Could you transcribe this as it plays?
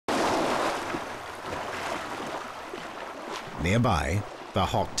Nearby, the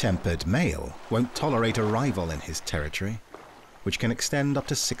hot-tempered male won't tolerate a rival in his territory, which can extend up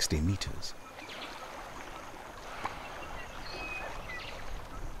to 60 meters.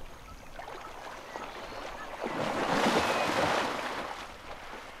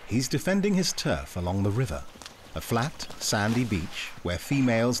 He's defending his turf along the river, a flat, sandy beach where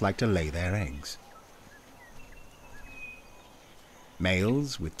females like to lay their eggs.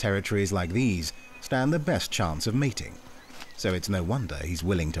 Males with territories like these stand the best chance of mating, so it's no wonder he's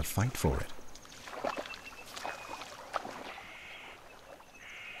willing to fight for it.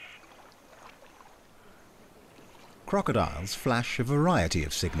 Crocodiles flash a variety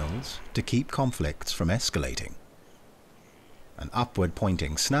of signals to keep conflicts from escalating. An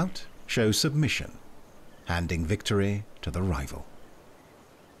upward-pointing snout shows submission, handing victory to the rival.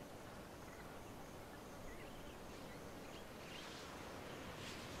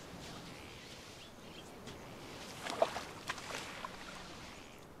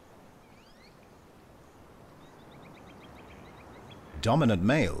 Dominant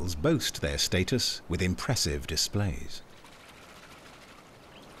males boast their status with impressive displays.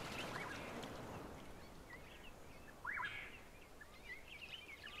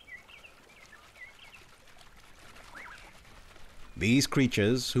 These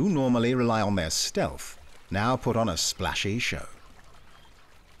creatures, who normally rely on their stealth, now put on a splashy show.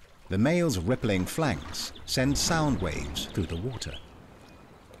 The male's rippling flanks send sound waves through the water.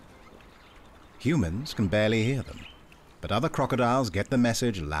 Humans can barely hear them, but other crocodiles get the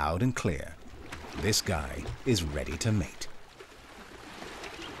message loud and clear. This guy is ready to mate.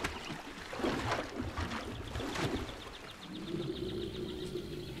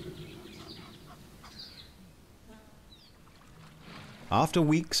 After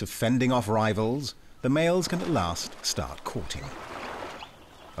weeks of fending off rivals, the males can at last start courting.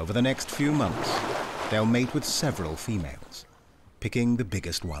 Over the next few months, they'll mate with several females, picking the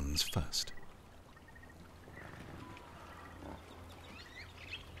biggest ones first.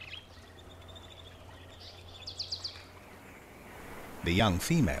 The young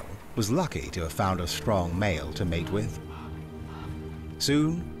female was lucky to have found a strong male to mate with.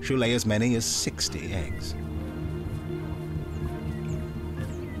 Soon, she'll lay as many as 60 eggs.